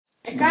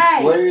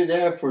Guy. Were you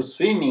there for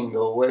swimming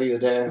or were you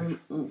there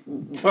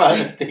for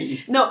other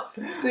things? No,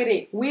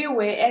 sweetie, we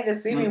were at the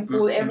swimming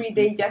pool every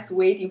day just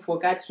waiting for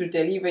God to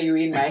deliver you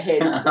in my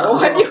head. So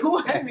what do you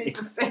want me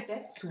to say?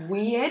 That's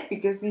weird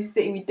because we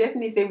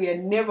definitely say we are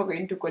never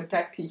going to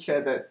contact each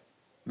other.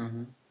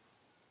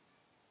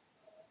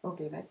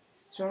 Okay, that's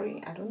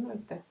story. I don't know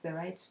if that's the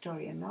right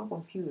story. I'm now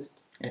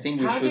confused. I think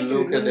you should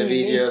look at the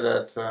video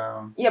that...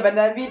 Yeah, but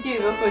that video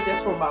is also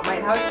just from my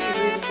mind. How did you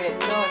really meet?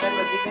 No, that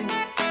was even...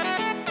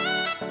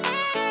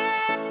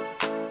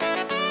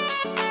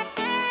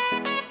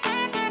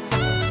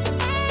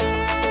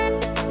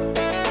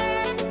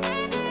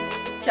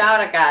 Ciao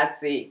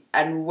ragazzi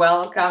and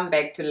welcome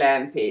back to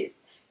Lempies.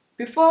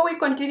 Before we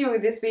continue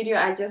with this video,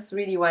 I just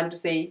really want to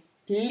say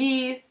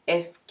please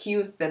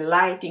excuse the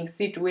lighting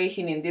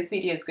situation in this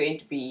video. Is going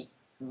to be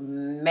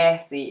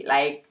messy.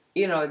 Like,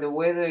 you know, the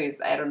weather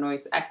is, I don't know,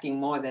 it's acting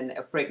more than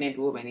a pregnant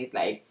woman. It's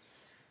like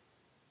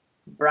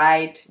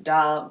bright,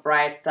 dull,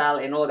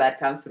 and all that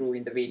comes through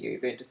in the video. You're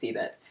going to see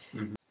that.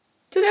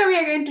 Today we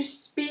are going to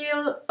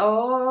spill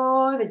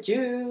all the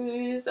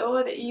juice,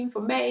 all the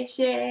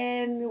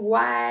information,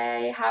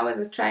 how was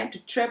I trying to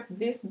trap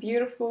this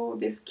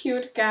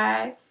cute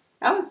guy.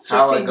 I was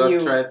trapping you. How I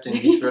got trapped in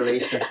this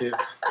relationship.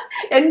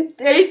 And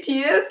 8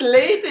 years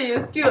later,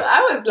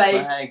 I was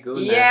like, my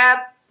goodness.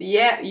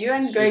 yeah, you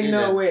ain't going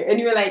nowhere. And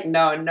you were like,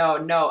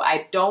 no,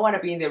 I don't want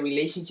to be in the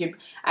relationship.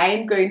 I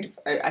ain't going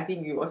to, I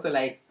think you also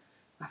like,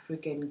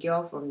 African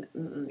girl from,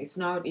 it's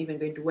not even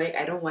going to work.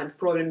 I don't want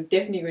problem.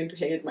 Definitely going to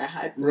get my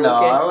heart broken. No,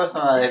 I was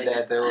not like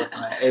that.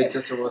 It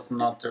just was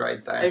not the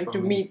right time for to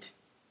me. meet.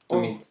 To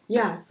meet.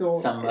 Yeah, so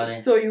somebody.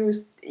 So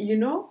you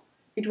know,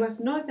 it was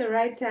not the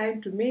right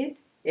time to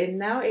meet. And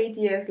now 8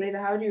 years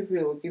later, how do you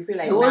feel? Do you feel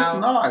like it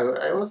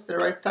was the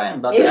right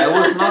time, but I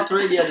was not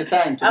ready at the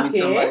time to meet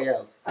somebody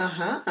else.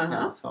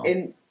 Yeah, so.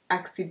 And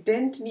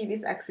accidentally,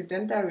 this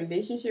accidental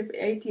relationship,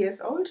 8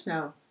 years old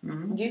now.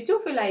 Do you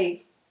still feel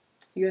like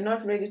you're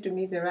not ready to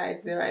meet the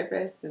right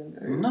person?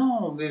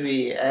 No,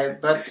 baby.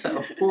 But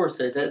of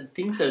course,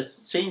 things have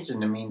changed in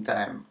the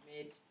meantime.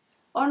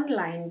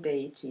 Online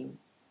dating.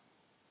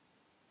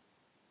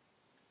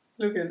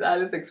 Look at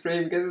Alice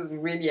explain because it's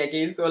really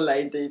against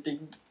online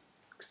dating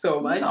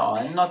so much. No,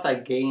 I'm not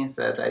against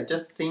that. I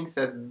just think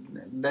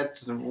that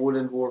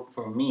wouldn't work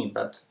for me.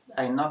 But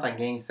I'm not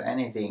against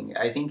anything.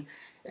 I think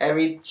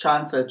every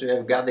chance that you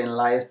have got in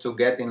life to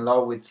get in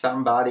love with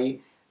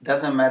somebody,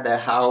 doesn't matter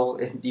how,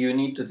 you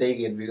need to take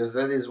it, because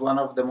that is one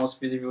of the most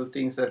beautiful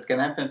things that can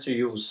happen to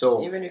you.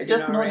 So I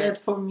just know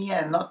that for me,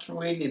 I'm not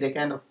really the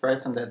kind of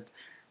person that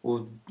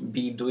would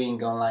be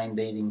doing online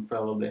dating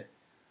probably.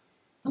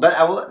 But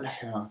I would,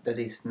 that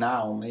is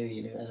now,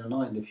 maybe, I don't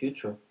know, in the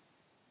future.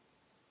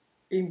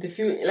 In the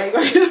future, like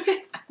what?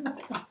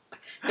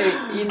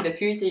 In the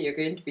future, you're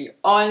going to be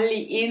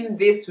only in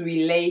this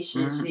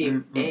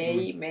relationship.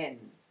 Amen.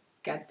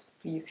 God,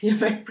 please hear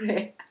my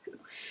prayer.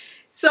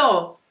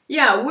 So,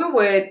 yeah, we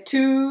were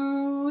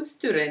two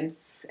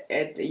students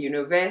at a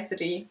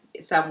university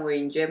somewhere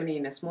in Germany,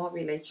 in a small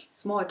village,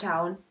 small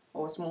town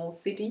or small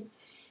city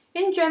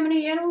in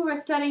Germany, and we were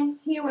studying.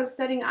 He was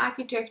studying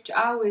architecture.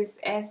 I was,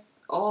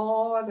 as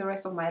all the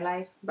rest of my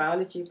life,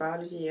 biology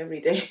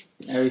every day.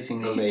 Every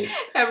single day.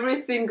 Every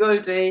single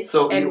day.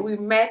 So we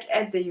met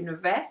at the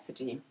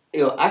university.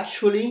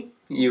 Actually,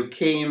 you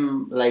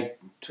came like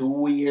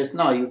 2 years.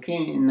 No, you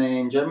came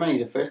in Germany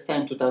the first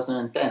time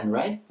 2010,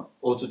 right?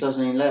 Or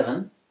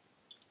 2011?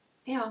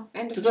 Yeah,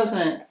 end of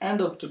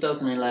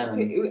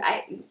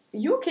 2011.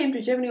 You came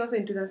to Germany also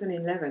in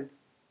 2011.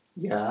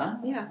 Yeah.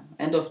 Yeah.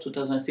 End of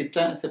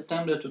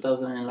September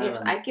 2011.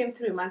 Yes, I came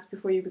 3 months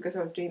before you because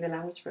I was doing the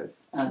language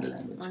course. And the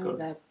language course.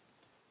 That.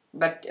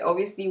 But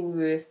obviously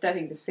we were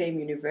studying the same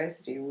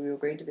university. We were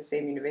going to the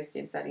same university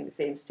and studying the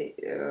same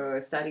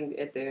studying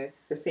at the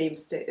same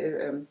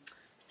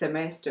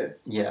semester.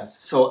 Yes.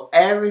 So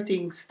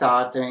everything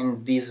started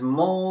in this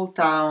small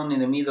town in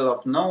the middle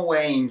of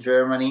nowhere in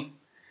Germany.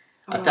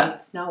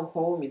 It's now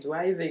home. It's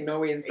rising.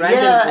 No, it's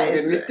Brandenburg,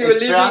 and we're still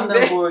living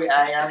Brandenburg, there.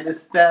 I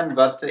understand,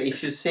 but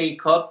if you say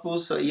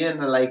Cottbus, or even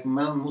like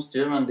most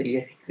German,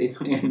 they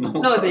don't even know.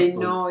 No, Cottbus. They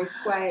know. It's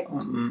quite.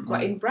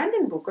 In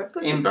Brandenburg.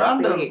 Cottbus in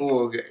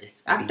Brandenburg. Big.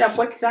 After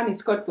Potsdam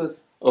is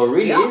Cottbus. Oh,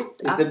 really? Yeah,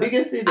 it's the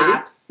biggest city.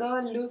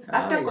 Absolutely.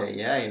 After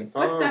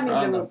Potsdam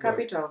is the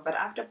capital, but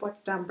after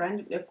Potsdam,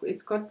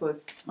 it's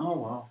Cottbus. Oh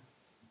wow!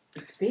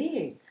 It's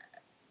big.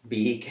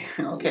 Big.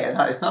 Okay,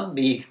 no, it's not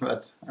big,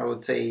 but I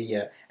would say,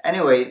 yeah.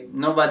 Anyway,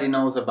 nobody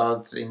knows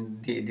about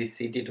this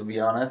city, to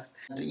be honest.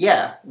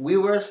 Yeah, we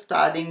were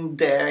studying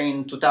there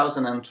in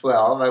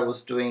 2012. I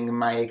was doing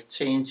my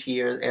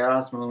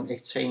Erasmus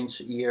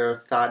exchange year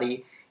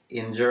study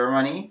in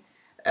Germany,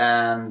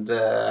 and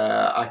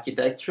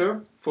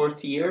architecture,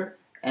 4th year,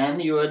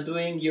 and you are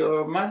doing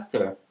your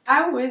master.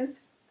 I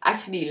was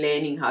actually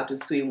learning how to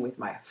swim with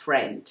my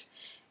friend,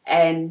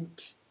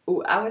 and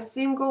I was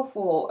single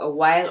for a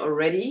while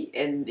already,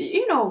 and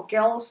you know,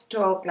 girls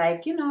talk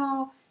like, you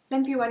know,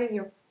 Lempy, what is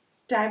your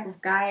type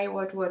of guy,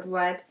 what,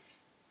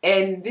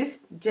 And this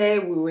day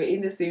we were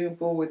in the swimming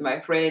pool with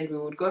my friend. We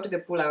would go to the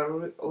pool, I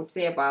would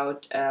say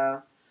about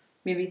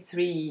maybe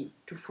 3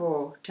 to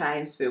 4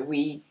 times per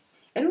week.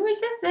 And we were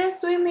just there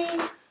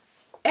swimming.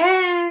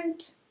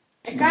 And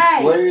a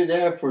guy... Were you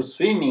there for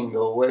swimming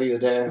or were you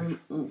there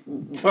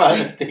for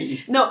other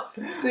things? No,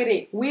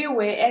 sweetie, we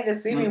were at the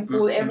swimming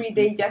pool every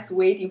day just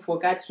waiting for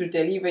God to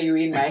deliver you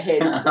in my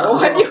head. So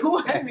what do you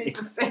want me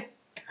to say?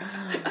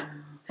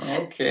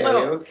 Okay, So,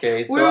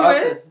 okay.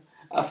 So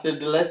after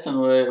the lesson,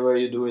 what were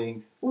you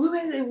doing? We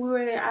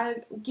were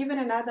given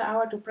another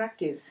hour to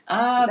practice.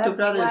 Ah, That's to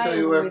practice, why so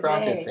you were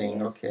practicing.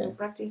 Yes, okay. we were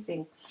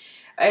practicing.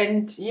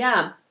 And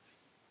yeah,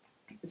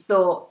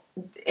 so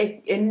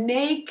a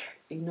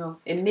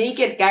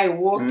naked guy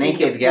walked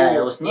Naked guy,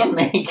 I was not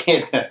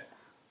naked.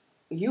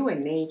 You were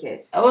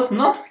naked. I was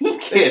not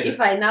naked.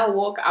 If I now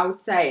walk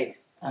outside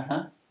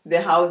Uh-huh.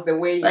 the house the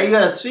way you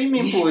got a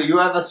swimming pool, you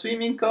have a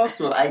swimming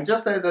costume. I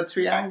just had a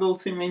triangle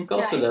swimming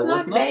costume. I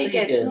was not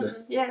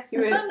naked. Yes,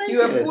 you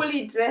were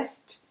fully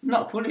dressed.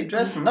 Not fully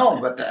dressed,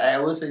 no, but I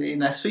was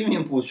in a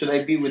swimming pool. Should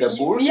I be with a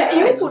burqa? Yeah,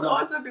 you could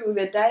also be with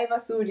a diver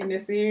suit in a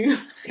swimming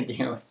pool.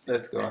 Yeah,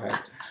 let's go ahead.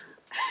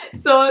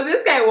 So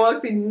this guy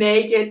walks in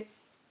naked,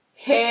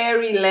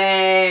 hairy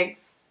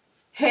legs,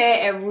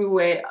 hair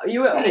everywhere.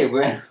 You were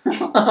everywhere.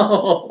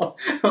 Am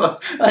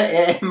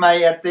I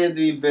a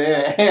teddy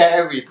bear?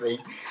 Everything.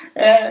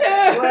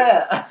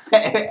 Well,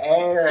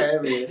 hair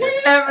everywhere.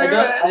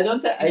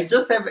 I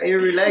just have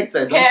hairy legs. I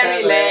don't hairy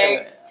have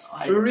legs.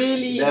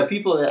 Really? There are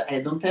people that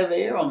I don't have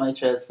hair on my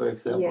chest, for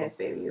example. Yes,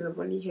 baby, you have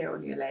only hair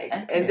on your legs.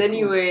 And then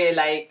you were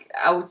like,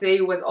 I would say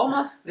it was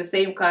almost the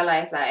same color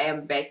as I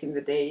am back in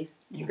the days.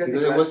 Because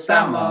it was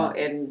summer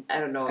and I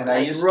don't know, and like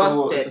I used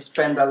roasted. to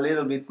spend a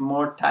little bit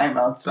more time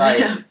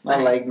outside,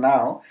 not like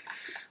now,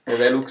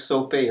 that I look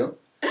so pale.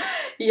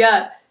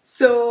 Yeah,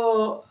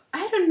 so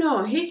I don't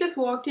know. He just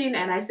walked in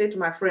and I said to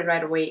my friend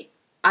right away,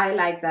 I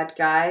like that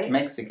guy.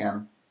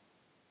 Mexican.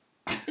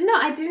 No,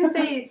 I didn't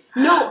say.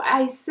 No,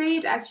 I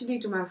said actually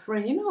to my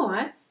friend, you know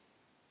what?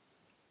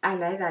 I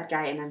like that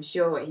guy, and I'm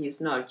sure he's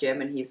not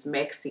German. He's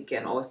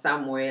Mexican or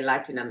somewhere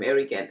Latin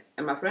American.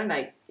 And my friend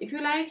like, if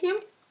you like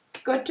him,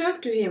 go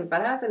talk to him.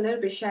 But I was a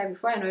little bit shy.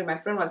 Before I know it, my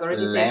friend was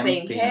already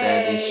saying, "Hey."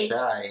 That is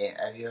shy.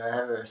 Have you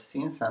ever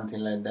seen something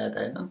like that?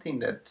 I don't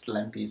think that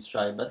Lempies is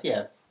shy, but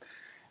yeah.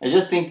 I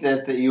just think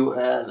that you,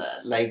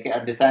 like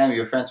at the time,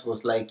 your friends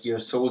was like your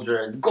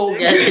soldier. Go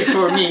get it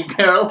for me,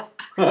 girl.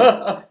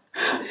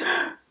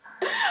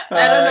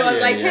 I don't know. I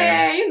was like,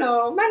 hey, you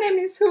know, my name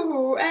is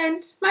Huhu,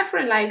 and my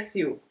friend likes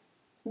you.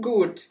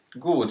 Good.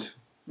 Good.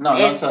 No,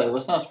 not sorry. It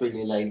was not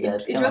really like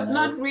that. It was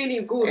not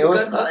really good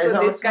because also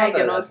this guy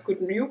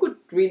you could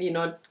really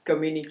not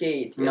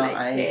communicate. You're no,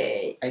 like,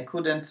 hey, I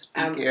couldn't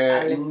speak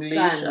English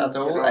at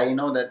all. I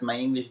know that my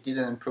English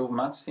didn't improve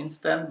much since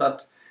then,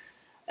 but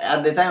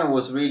at the time it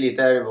was really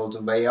terrible, to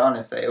be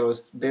honest. I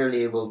was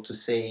barely able to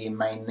say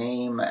my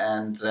name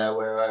and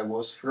where I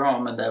was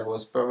from, and that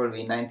was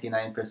probably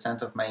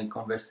 99% of my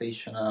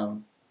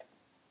conversational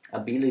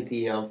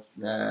ability of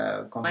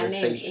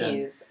conversation. My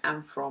name is,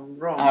 I'm from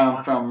Rome.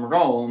 I'm from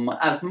Rome,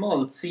 a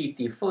small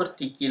city,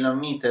 40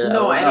 kilometers.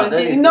 No, I don't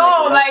think,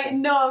 no,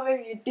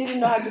 maybe you didn't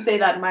know how to say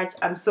that much.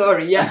 I'm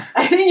sorry, yeah.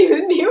 I think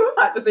you knew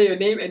how to say your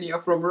name and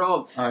you're from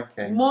Rome.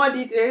 Okay. More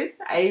details.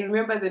 I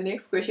remember the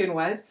next question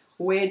was,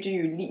 where do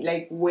you live,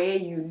 like where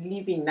you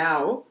living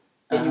now?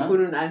 And you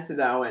couldn't answer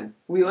that one.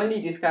 We only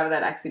discovered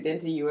that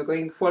accidentally you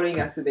were following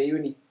us to the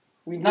uni.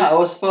 No, I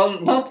was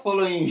not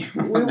following you.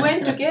 We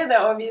went together,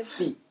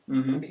 obviously,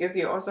 because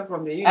you're also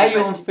from the uni. Are you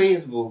on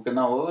Facebook?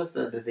 No, what was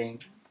the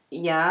thing?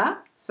 Yeah.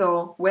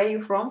 So where are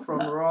you from? From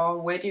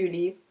Rome. Where do you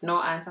live?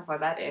 No answer for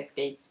that.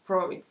 It's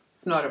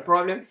not a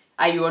problem.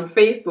 Are you on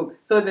Facebook?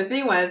 So the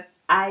thing was,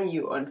 are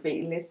you on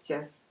Facebook? Let's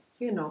just,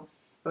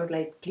 I was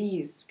like,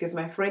 please, because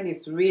my friend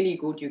is really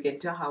good. You can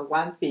tell her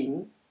one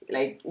thing,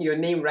 like your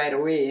name right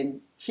away, and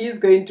she's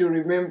going to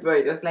remember.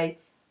 It was like,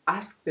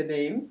 ask the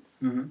name,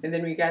 and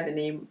then we got the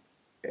name.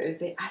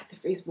 Say, ask the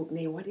Facebook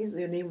name. What is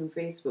your name on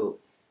Facebook?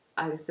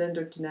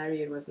 Alessandro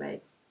Tinari, and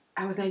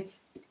I was like,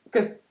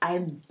 because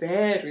I'm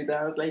bad with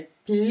that. I was like,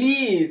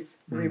 please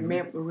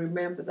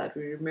remember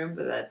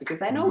that,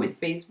 because I know with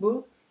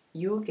Facebook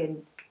you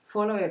can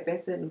follow a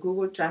person.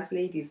 Google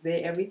Translate is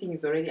there. Everything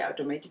is already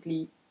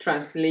automatically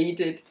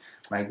translated.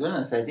 My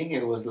goodness, I think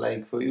it was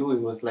like, for you,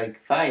 it was like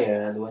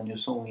fire when you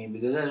saw me,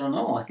 because I don't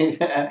know.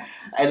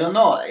 I don't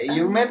know.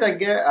 You met a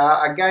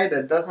guy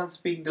that doesn't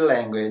speak the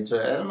language.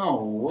 I don't know.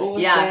 What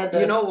was that?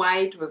 You know why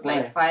it was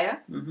like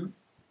fire?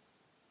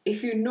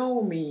 If you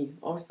know me,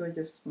 also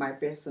just my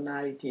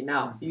personality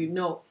now, you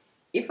know,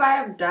 if I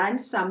have done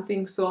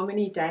something so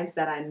many times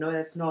that I know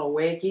that's not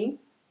working,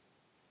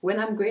 when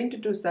I'm going to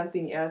do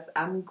something else,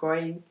 I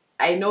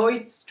know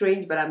it's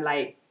strange, but I'm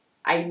like,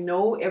 I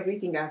know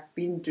everything I've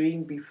been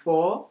doing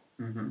before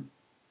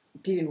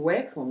didn't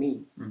work for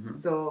me.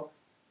 So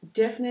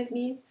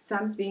definitely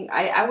something,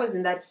 I was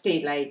in that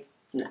state, like,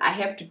 I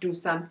have to do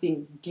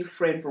something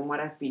different from what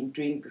I've been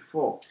doing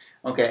before.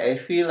 Okay, I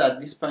feel at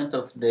this point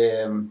of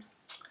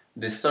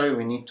the story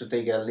we need to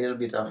take a little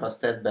bit of a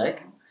step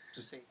back.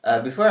 to say.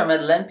 Before I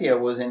met Lempi, I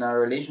was in a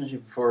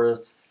relationship for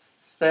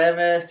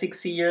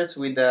 6 years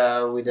with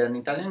an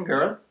Italian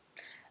girl,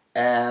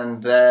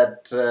 and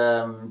that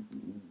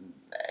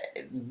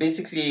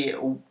basically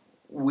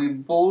we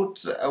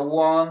both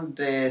won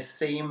the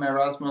same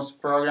Erasmus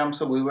program,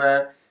 so we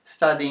were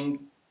studying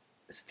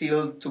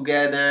still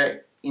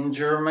together in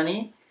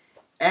Germany,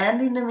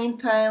 and in the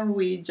meantime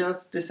we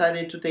just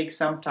decided to take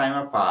some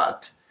time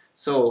apart.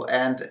 So,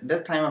 and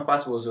that time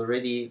apart was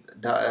already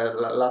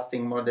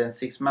lasting more than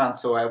 6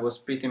 months, so I was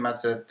pretty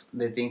much that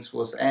the things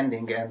was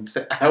ending, and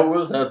I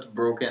was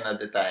heartbroken at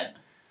the time.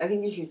 I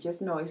think you should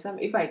just know,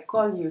 if I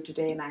call you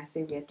today and I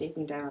say we are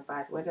taking time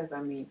apart, what does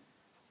that mean?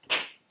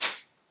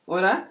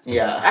 What?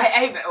 Yeah.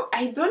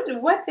 I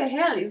don't, what the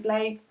hell? It's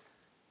like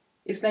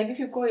if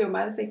you call your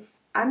mother and say,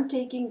 I'm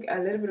taking a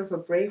little bit of a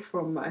break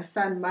from a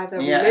son-mother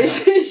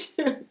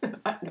relationship.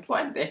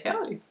 What the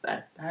hell is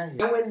that?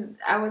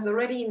 I was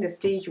already in the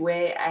stage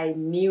where I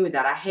knew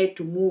that I had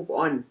to move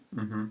on.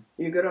 Mm-hmm.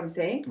 You get what I'm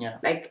saying? Yeah.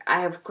 Like, I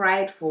have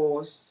cried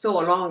for so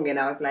long, and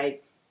I was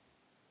like,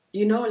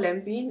 you know,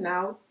 Lempi,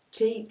 now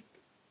take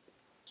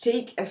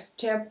a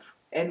step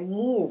and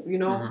move, you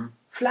know, Mm-hmm.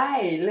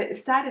 fly,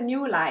 start a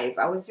new life.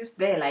 I was just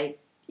there, like,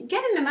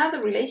 getting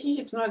another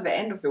relationship's not the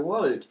end of the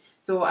world.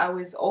 So I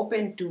was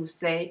open to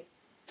say,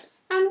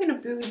 I'm gonna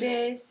be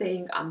there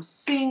saying I'm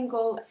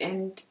single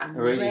and I'm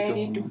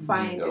ready to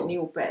find a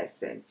new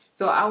person.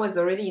 So I was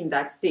already in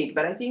that state.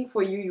 But I think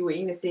for you, you were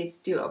in a state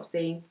still of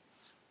saying,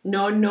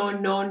 no.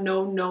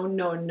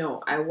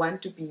 I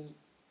want to be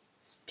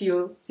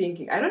still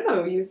thinking. I don't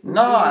know. I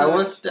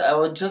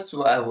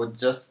would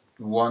just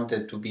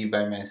wanted to be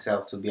by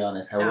myself, to be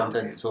honest. I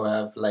wanted to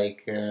have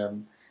like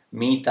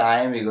me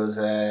time, because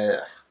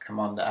come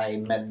on, I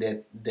met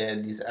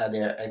this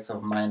other ex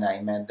of mine.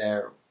 I met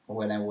there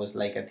when I was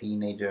like a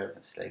teenager.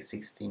 It's like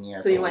 16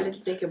 years. So you wanted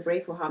to take a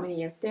break for how many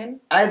years? 10?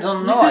 I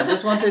don't know. I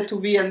just wanted to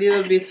be a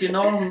little bit, a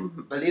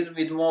little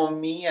bit more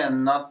me,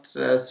 and not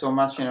so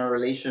much in a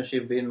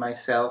relationship, build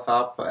myself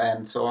up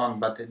and so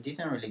on. But I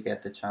didn't really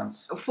get the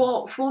chance.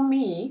 For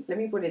me, let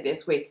me put it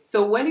this way.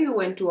 So when we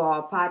went to our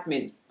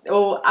apartment,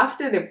 or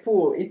after the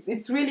pool,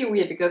 it's really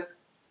weird, because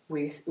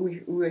we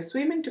were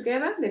swimming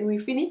together, then we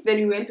finished, then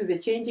we went to the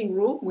changing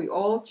room, we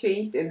all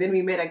changed, and then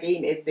we met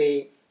again at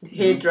the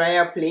hair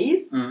dryer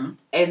place,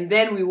 and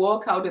then we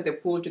walk out of the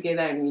pool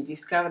together, and we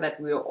discover that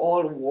we were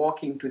all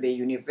walking to the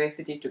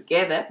university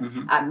together.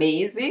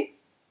 Amazing.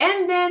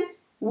 And then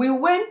we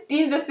went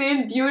in the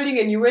same building,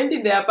 and you went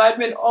in the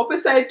apartment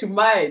opposite to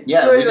mine.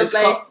 Yeah, so it was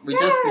like, we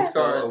just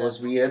discovered it was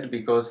weird,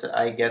 because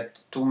I get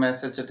 2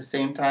 messages at the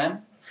same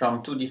time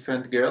from 2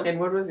 different girls. And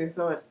what was your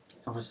thought?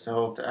 I was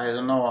thought, I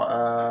don't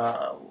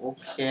know,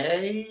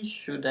 okay,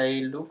 should I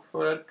look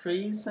for a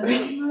threesome?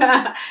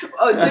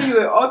 Oh, so you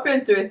were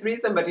open to a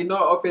threesome, but you're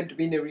not open to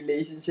be in a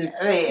relationship.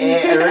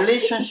 A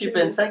relationship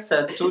and sex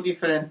are 2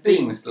 different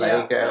things.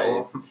 Like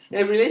a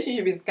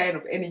relationship is kind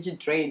of energy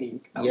draining,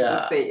 I would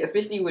just say,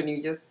 especially when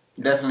you just...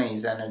 Definitely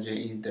is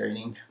energy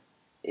draining.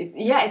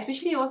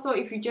 Especially also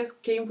if you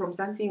just came from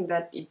something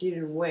that it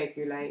didn't work,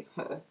 you're like,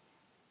 but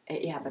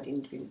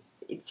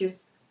it's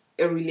just...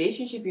 A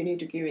relationship, you need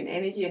to give in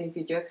energy, and if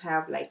you just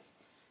have like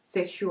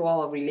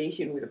sexual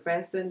relation with a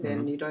person,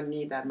 then you don't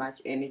need that much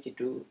energy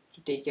to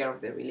take care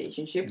of the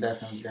relationship.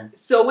 Definitely.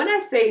 So when I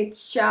say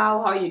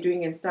ciao, how you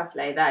doing and stuff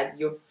like that,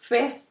 your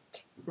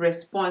first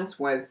response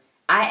was,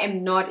 I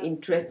am not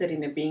interested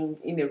in being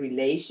in a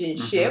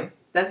relationship.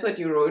 That's what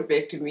you wrote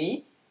back to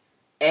me.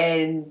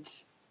 And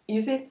you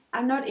said,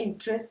 I'm not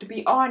interested, to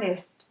be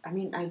honest. I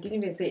mean, I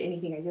didn't even say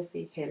anything. I just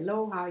said,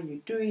 hello, how are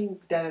you doing?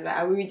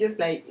 We were just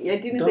like, I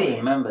didn't say... Don't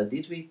remember.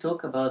 Did we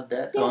talk about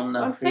that on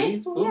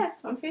Facebook?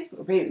 Yes, on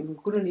Facebook. We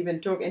couldn't even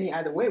talk any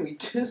other way. We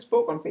just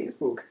spoke on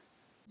Facebook.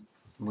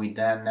 We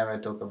then never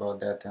talk about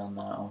that on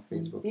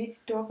Facebook. We did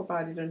talk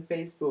about it on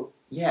Facebook.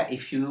 Yeah,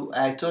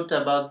 I talked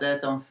about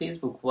that on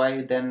Facebook,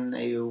 why then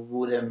you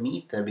wouldn't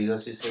meet her?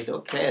 Because you said,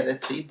 okay,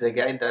 that's it, the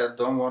guy that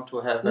don't want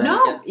to have...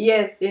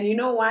 Yes, and you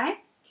know why?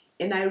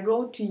 And I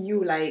wrote to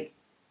you like,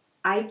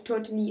 I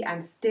totally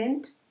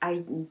understand.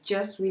 I'm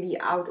just really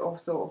out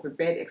also of a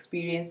bad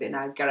experience, and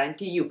I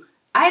guarantee you,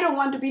 I don't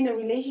want to be in a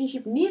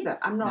relationship neither.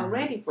 I'm not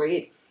ready for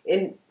it.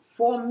 And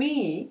for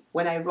me,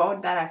 when I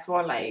wrote that, I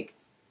felt like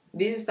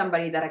this is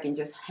somebody that I can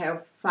just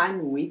have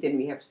fun with, and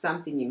we have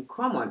something in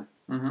common.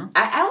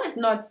 I was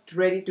not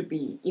ready to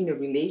be in a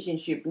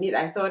relationship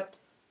neither.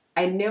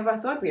 I never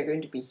thought we were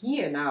going to be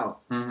here now.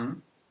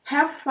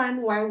 Have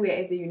fun while we're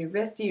at the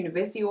university.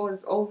 University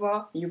was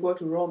over. You go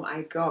to Rome.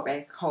 I go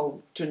back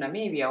home to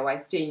Namibia, or I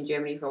stay in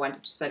Germany if I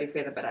wanted to study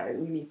further. But I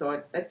really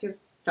thought that's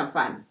just some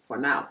fun for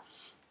now.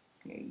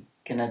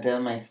 Can I tell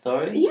my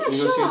story? Yeah, because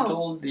sure. You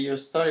told your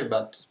story,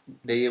 but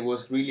there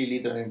was really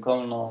little in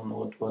common on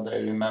what I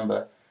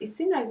remember. It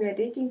seemed like we are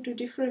dating 2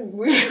 different...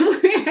 We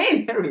are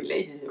in a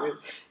relationship.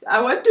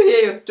 I want to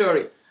hear your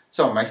story.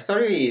 So my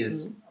story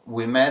is,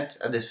 we met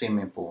at the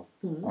swimming pool.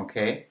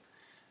 Okay.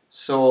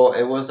 So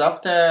it was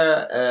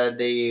after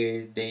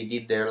they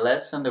did their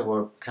lesson. They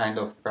were kind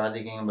of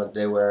practicing, but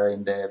they were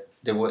in the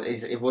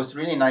it was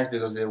really nice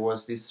because there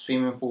was this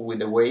swimming pool with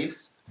the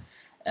waves,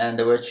 and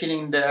they were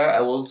chilling there. I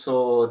was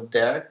also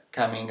there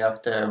coming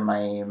after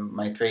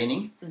my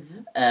training,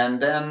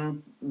 and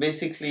then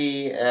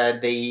basically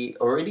they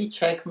already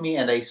checked me,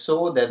 and I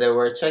saw that they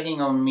were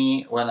checking on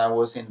me when I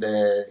was in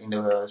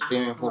the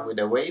swimming pool with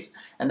the waves,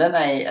 and then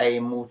I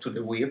moved to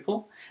the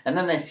whirlpool, and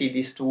then I see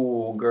these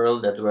two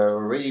girls that were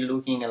already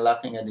looking and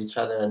laughing at each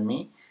other and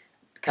me,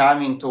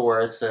 coming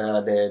towards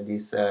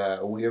this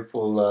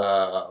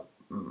whirlpool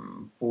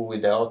pool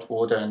with the hot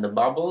water and the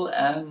bubble,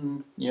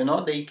 and you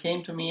know, they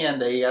came to me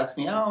and they asked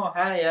me, "Oh,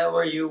 hi, how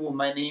are you?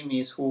 My name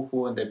is who,"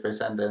 and they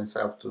present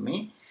themselves to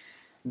me.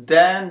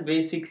 Then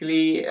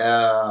basically,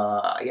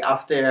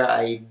 after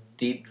I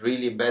did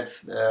really bad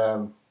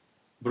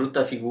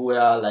brutta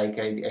figura, like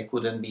I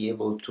couldn't be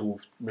able to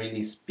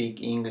really speak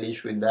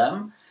English with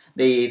them,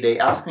 they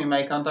asked me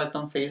my contact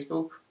on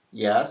Facebook.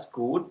 Yes,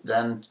 good.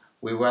 Then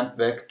we went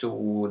back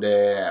to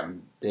the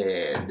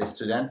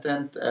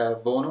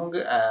Studentenwohnung,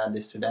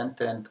 the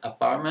student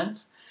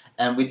apartments,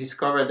 and we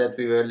discovered that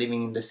we were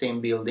living in the same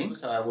building.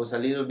 So I was a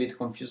little bit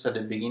confused at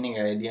the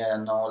beginning. I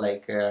didn't know,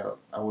 like,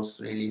 I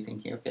was really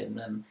thinking, okay,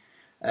 then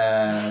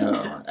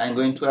I'm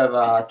going to have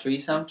a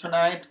threesome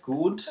tonight.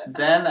 Good.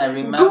 Then I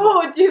remember.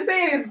 Good. You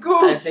say it is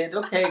good. I said,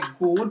 okay,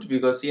 good,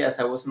 because yes,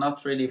 I was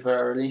not ready for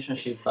a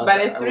relationship. But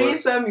a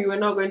threesome, you were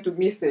not going to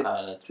miss it.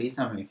 A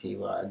threesome, if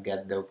you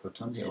get the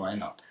opportunity, why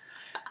not?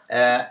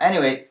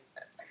 Anyway,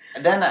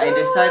 then I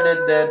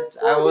decided that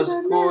I was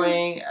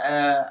going.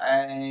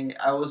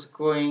 I was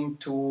going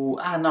to.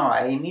 No,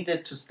 I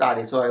needed to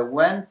study, so I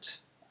went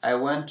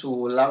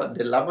to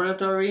the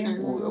laboratory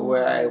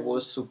where I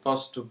was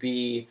supposed to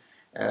be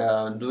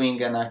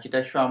doing an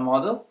architectural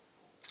model.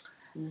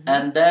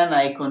 And then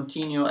I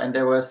continue, and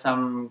there was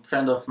some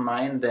friend of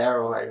mine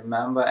there, I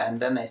remember, and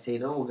then I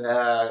said, "Oh,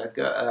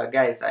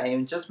 guys, I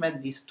just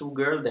met these two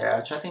girls. They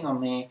are chatting on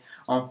me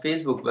on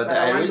Facebook, but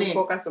I want really to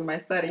focus on my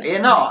study." You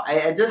know,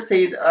 I just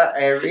said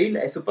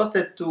I supposed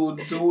to do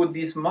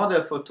this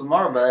model for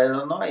tomorrow, but I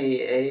don't know.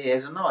 I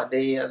don't know.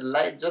 They are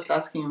like just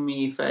asking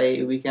me if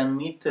we can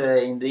meet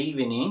in the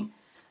evening,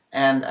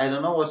 and I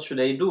don't know what should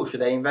I do.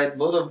 Should I invite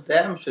both of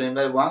them? Should I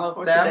invite one of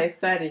them? Or should I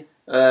study?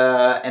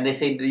 And they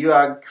said, "You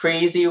are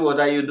crazy. What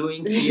are you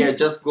doing here?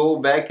 Just go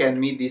back and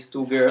meet these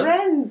two girls."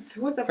 Friends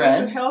who's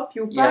supposed to help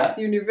you pass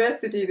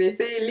university. They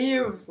say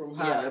leave from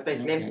her. Yeah,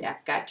 But I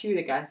got you.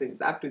 The guy said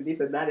it's up to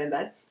this and that and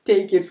that.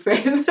 Take it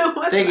further.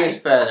 Take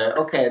it further.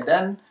 Okay,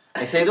 then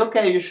I said,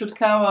 okay, you should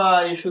come.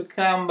 You should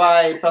come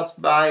by, pass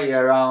by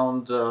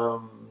around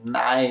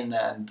 9,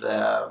 and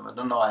I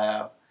don't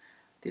know.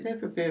 Did I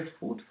prepare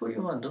food for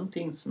you? I don't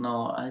think so.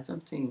 No, I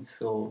don't think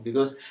so.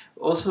 Because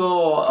also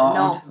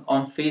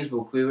on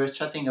Facebook we were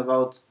chatting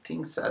about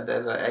things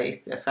that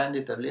I find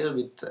it a little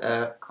bit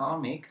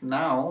comic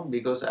now,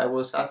 because I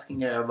was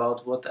asking her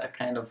about what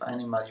kind of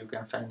animal you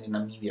can find in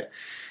Namibia.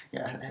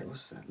 Yeah, it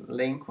was a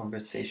lame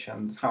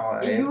conversation.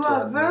 You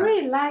are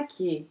very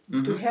lucky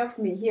to have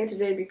me here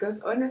today,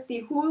 because honestly,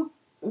 who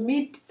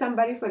meet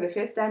somebody for the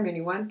first time and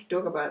you want to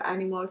talk about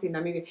animals in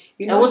Namibia,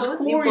 you know,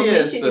 those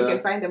information you can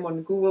find them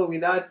on Google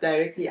without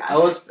directly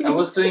asking. I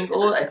was doing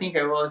all. I think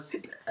I was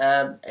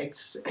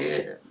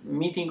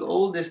meeting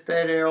all the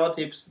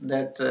stereotypes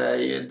that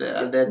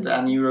that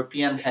an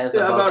European has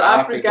about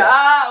Africa.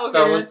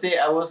 Okay. So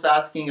I was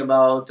asking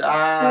about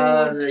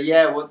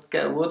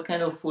what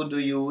kind of food do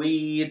you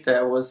eat?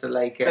 I was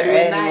like,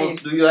 animals.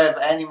 Nice. Do you have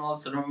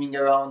animals roaming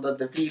around at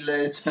the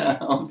village?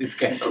 All this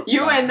kind of.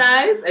 You were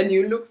nice and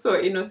you look so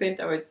innocent.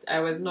 I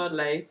was not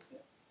like,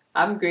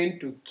 I'm going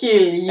to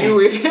kill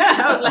you.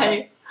 I was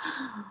like,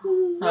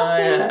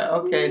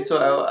 okay.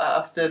 So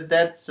after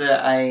that,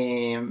 I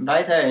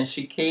invited her, and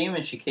she came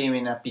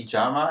in a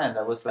pyjama, and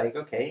I was like,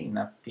 okay, in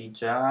a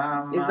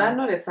pyjama. Is that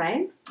not a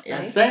sign?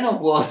 A sign of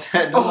what?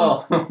 I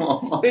don't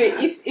know.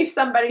 If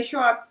somebody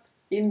show up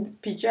in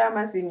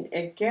pyjamas, in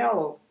a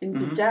girl in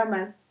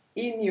pyjamas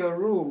in your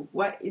room,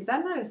 what is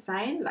that not a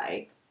sign?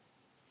 Like.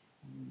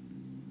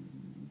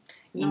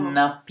 In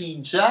a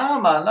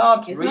pyjama,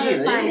 not it's really. Not a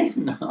sign.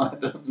 No, I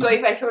don't know. So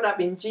if I showed up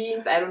in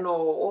jeans, I don't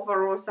know,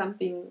 overall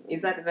something,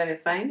 is that then a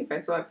sign if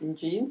I show up in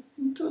jeans?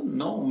 I don't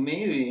know,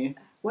 maybe.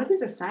 What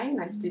is a sign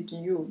actually to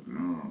you?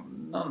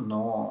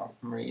 No,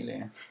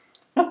 really.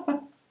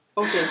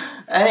 Okay.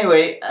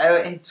 Anyway,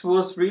 it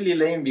was really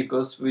lame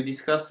because we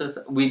discussed it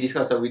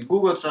with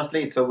Google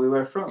Translate, so we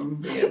were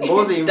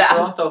both in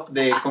front of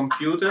the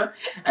computer,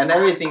 and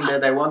everything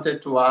that I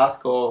wanted to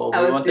ask or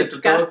we wanted to talk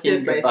about. I was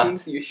disgusted by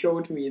things you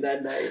showed me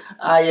that night.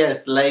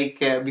 Yes, like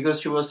because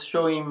she was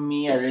showing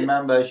me. I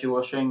remember she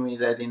was showing me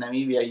that in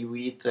Namibia you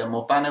eat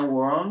mopane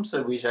worms,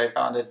 which I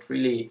found it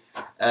really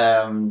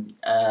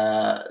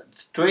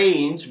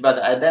strange.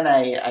 But then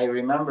I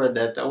remember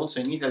that also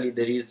in Italy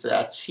there is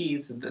a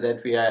cheese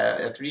that we are.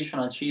 A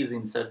traditional cheese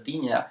in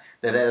Sardinia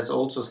that has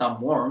also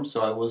some worms, so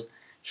I was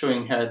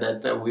showing her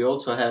that we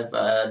also have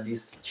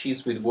this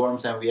cheese with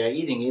worms and we are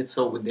eating it,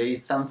 so there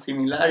is some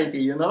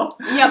similarity, you know,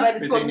 yeah, but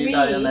between for me,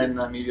 Italian and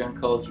Namibian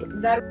culture.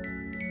 That